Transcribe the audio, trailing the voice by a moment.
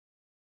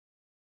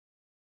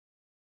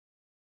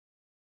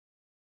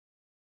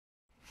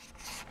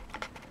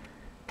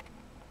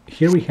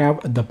here we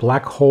have the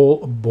Black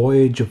Hole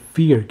Voyage of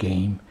Fear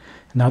game.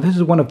 Now this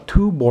is one of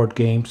 2 board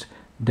games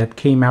that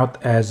came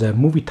out as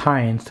movie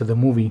tie-ins to the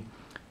movie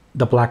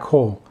The Black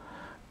Hole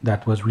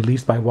that was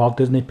released by Walt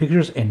Disney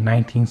Pictures in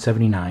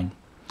 1979.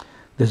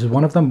 This is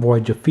one of them,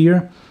 Voyage of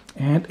Fear,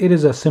 and it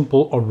is a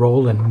simple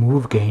roll and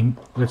move game.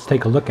 Let's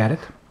take a look at it.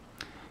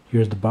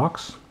 Here's the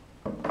box,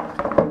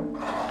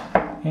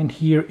 and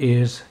here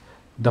is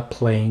the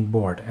playing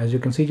board. As you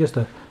can see, just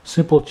a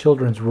simple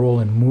children's roll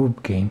and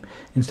move game.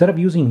 Instead of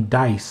using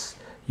dice,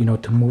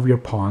 to move your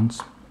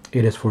pawns,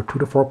 it is for 2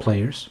 to 4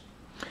 players.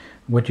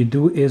 What you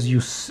do is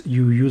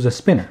you use a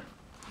spinner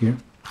here.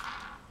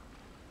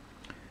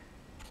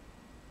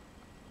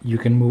 You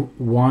can move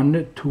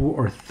 1, 2,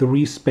 or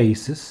 3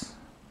 spaces,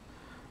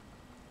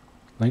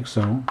 like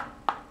so.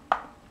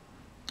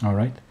 All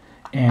right,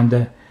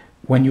 and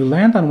when you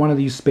land on one of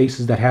these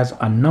spaces that has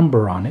a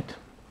number on it,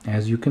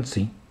 as you can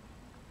see,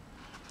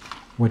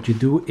 what you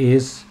do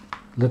is,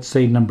 let's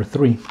say number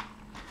 3,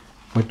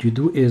 what you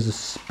do is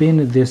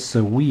spin this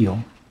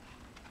wheel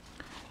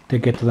to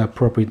get to the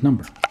appropriate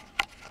number.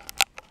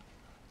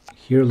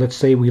 Here, let's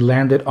say we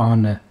landed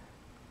on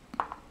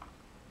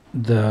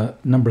the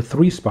number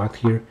 3 spot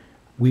here.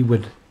 We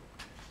would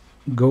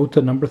go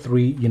to number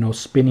 3,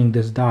 spinning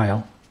this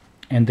dial,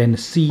 and then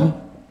see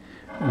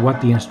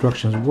what the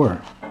instructions were.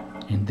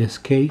 In this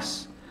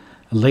case,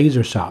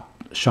 laser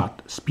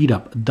shot, speed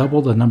up,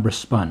 double the number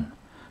spun.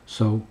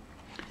 So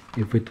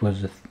if it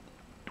was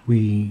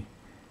we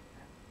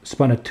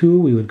spun a 2,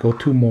 we would go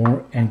 2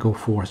 more and go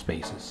 4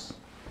 spaces.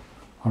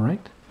 All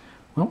right,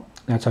 well,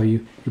 that's how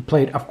you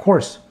play it. Of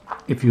course,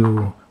 if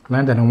you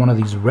landed on one of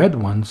these red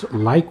ones,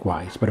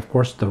 likewise, but of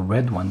course the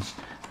red ones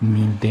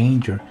mean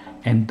danger,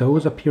 and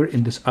those appear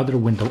in this other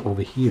window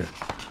over here.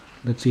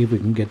 Let's see if we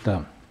can get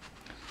the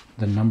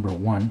number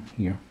 1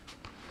 here.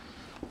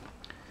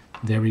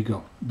 There we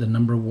go, the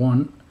number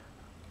 1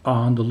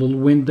 on the little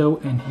window,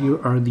 and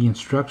here are the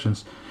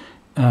instructions.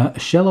 A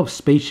shell of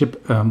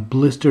spaceship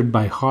blistered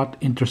by hot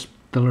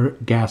interstellar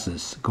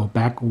gases. Go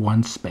back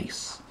 1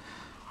 space.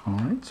 All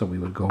right, so we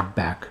would go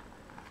back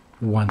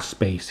 1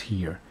 space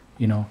here.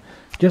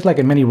 Just like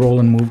in many roll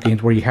and move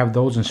games where you have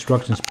those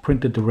instructions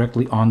printed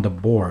directly on the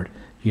board,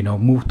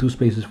 move 2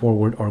 spaces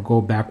forward or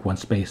go back 1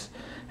 space,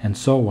 and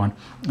so on.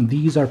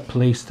 These are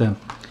placed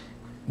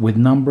with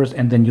numbers,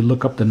 and then you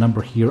look up the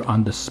number here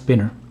on the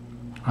spinner,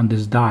 on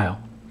this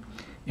dial,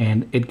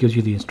 and it gives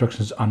you the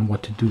instructions on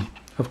what to do.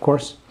 Of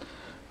course,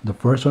 the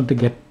first one to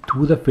get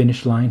to the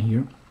finish line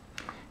here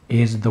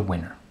is the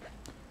winner.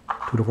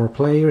 2 to 4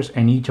 players,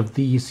 and each of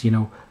these,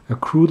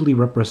 crudely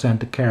represent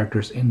the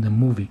characters in the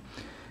movie.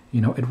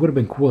 It would have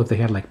been cool if they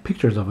had like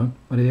pictures of them,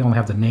 but they only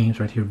have the names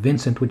right here.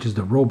 Vincent, which is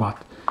the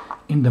robot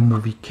in the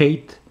movie,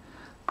 Kate,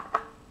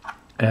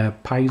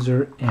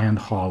 Pizer, and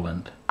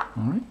Holland.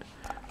 All right,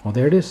 well,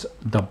 there it is,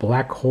 the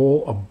Black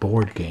Hole, a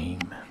board game.